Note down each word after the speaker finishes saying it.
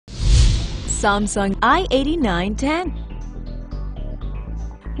Samsung i8910.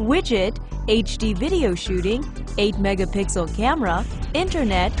 Widget, HD video shooting, 8-megapixel camera,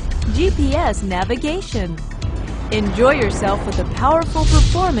 internet, GPS navigation. Enjoy yourself with the powerful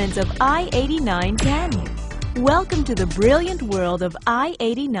performance of i8910. Welcome to the brilliant world of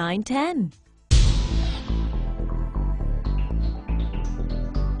i8910.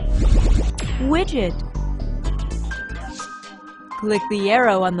 Widget. Click the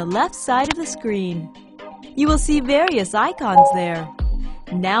arrow on the left side of the screen. You will see various icons there.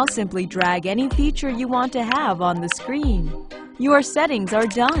 Now simply drag any feature you want to have on the screen. Your settings are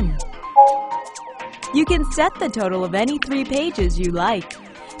done. You can set the total of any 3 pages you like.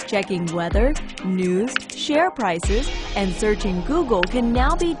 Checking weather, news, share prices, and searching Google can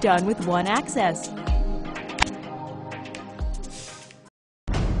now be done with one access.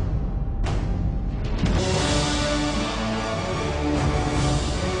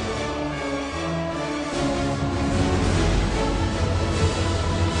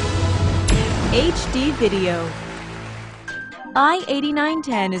 HD video.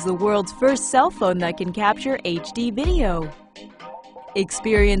 i8910 is the world's first cell phone that can capture HD video.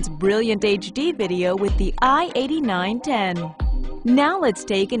 Experience brilliant HD video with the i8910. Now let's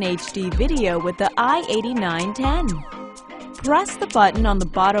take an HD video with the i8910. Press the button on the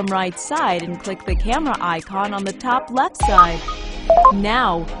bottom right side and click the camera icon on the top left side.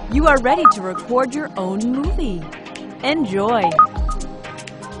 Now you are ready to record your own movie. Enjoy!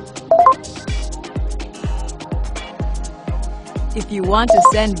 If you want to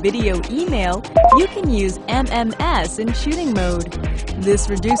send video email, you can use MMS in shooting mode. This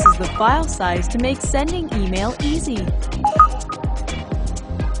reduces the file size to make sending email easy.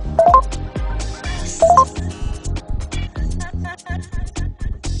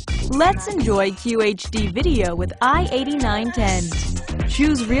 Let's enjoy QHD video with i8910.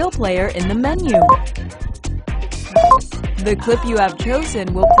 Choose Real Player in the menu. The clip you have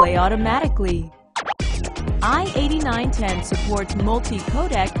chosen will play automatically. i8910 supports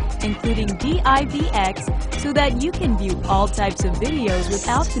multi-codec, including DivX, so that you can view all types of videos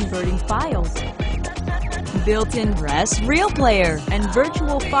without converting files. Built-in Press Real Player and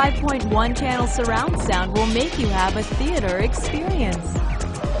virtual 5.1 channel surround sound will make you have a theater experience.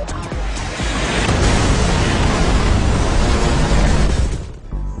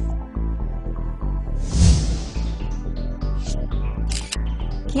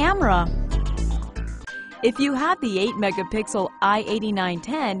 Camera. If you have the 8-megapixel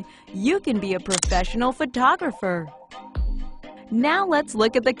i8910, you can be a professional photographer. Now let's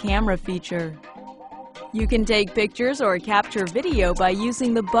look at the camera feature. You can take pictures or capture video by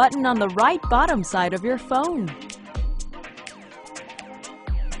using the button on the right bottom side of your phone.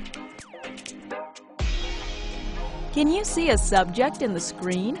 Can you see a subject in the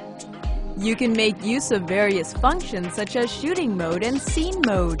screen? You can make use of various functions such as shooting mode and scene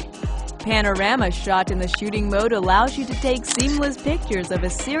mode. Panorama shot in the shooting mode allows you to take seamless pictures of a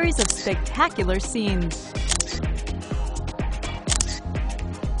series of spectacular scenes.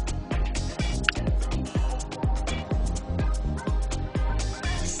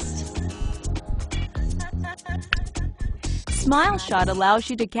 Smile shot allows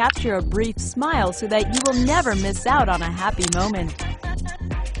you to capture a brief smile so that you will never miss out on a happy moment.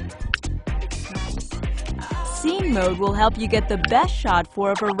 Scene mode will help you get the best shot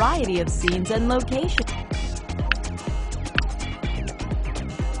for a variety of scenes and locations.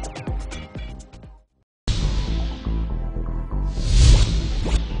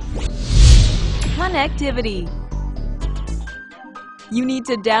 Connectivity. You need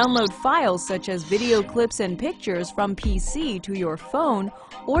to download files such as video clips and pictures from PC to your phone,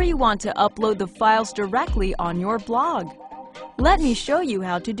 or you want to upload the files directly on your blog. Let me show you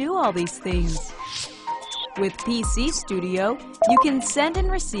how to do all these things. With PC Studio, you can send and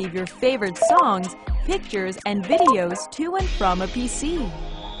receive your favorite songs, pictures, and videos to and from a PC.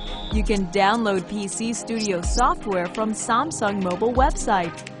 You can download PC Studio software from Samsung mobile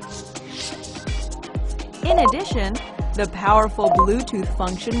website. In addition, the powerful Bluetooth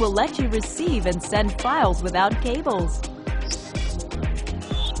function will let you receive and send files without cables.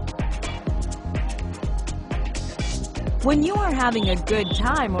 When you are having a good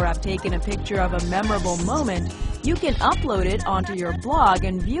time or have taken a picture of a memorable moment, you can upload it onto your blog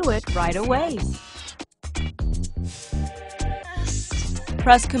and view it right away.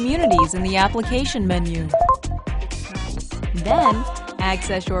 Press Communities in the application menu. Then,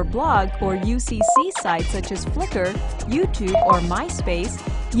 access your blog or UCC sites such as Flickr, YouTube, or MySpace.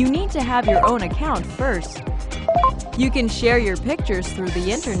 You need to have your own account first. You can share your pictures through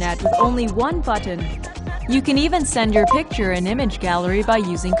the internet with only one button. You can even send your picture and image gallery by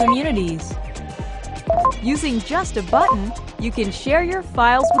using Communities. Using just a button, you can share your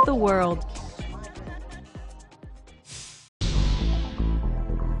files with the world.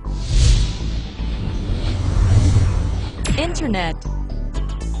 Internet.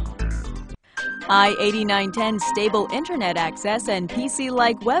 i8910's stable internet access and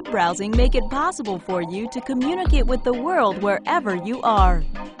PC-like web browsing make it possible for you to communicate with the world wherever you are.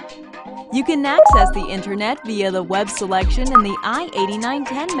 You can access the internet via the web selection in the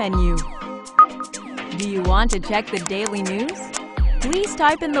i8910 menu. Do you want to check the daily news? Please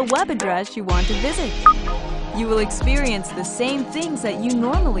type in the web address you want to visit. You will experience the same things that you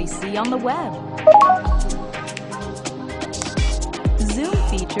normally see on the web. Zoom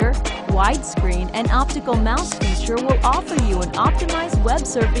feature, widescreen, and optical mouse feature will offer you an optimized web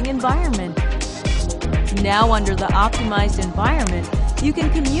surfing environment. Now under the optimized environment, you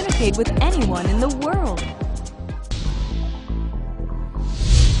can communicate with anyone in the world.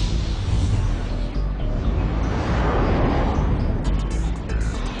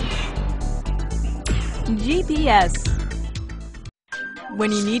 GPS.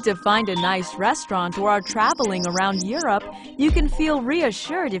 When you need to find a nice restaurant or are traveling around Europe, you can feel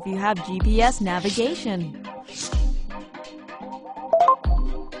reassured if you have GPS navigation.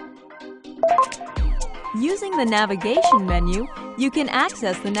 Using the navigation menu, you can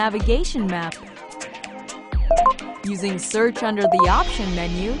access the navigation map. Using search under the option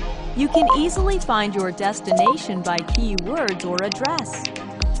menu, you can easily find your destination by keywords or address.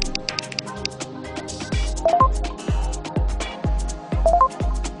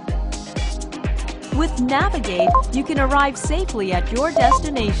 With Navigate, you can arrive safely at your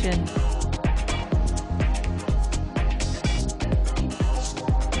destination.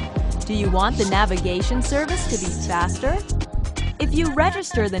 Do you want the navigation service to be faster? If you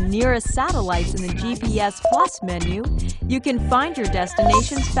register the nearest satellites in the GPS Plus menu, you can find your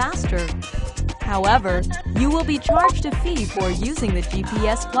destinations faster. However, you will be charged a fee for using the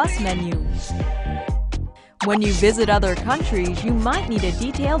GPS Plus menu. When you visit other countries, you might need a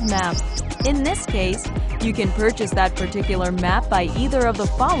detailed map. In this case, you can purchase that particular map by either of the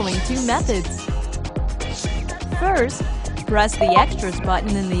following two methods. First, press the Extras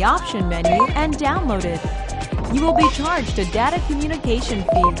button in the option menu and download it. You will be charged a data communication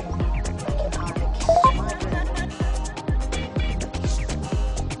fee.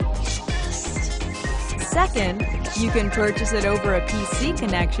 Second, you can purchase it over a PC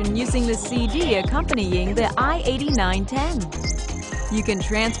connection using the CD accompanying the i8910. You can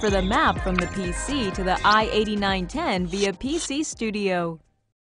transfer the map from the PC to the i8910 via PC Studio.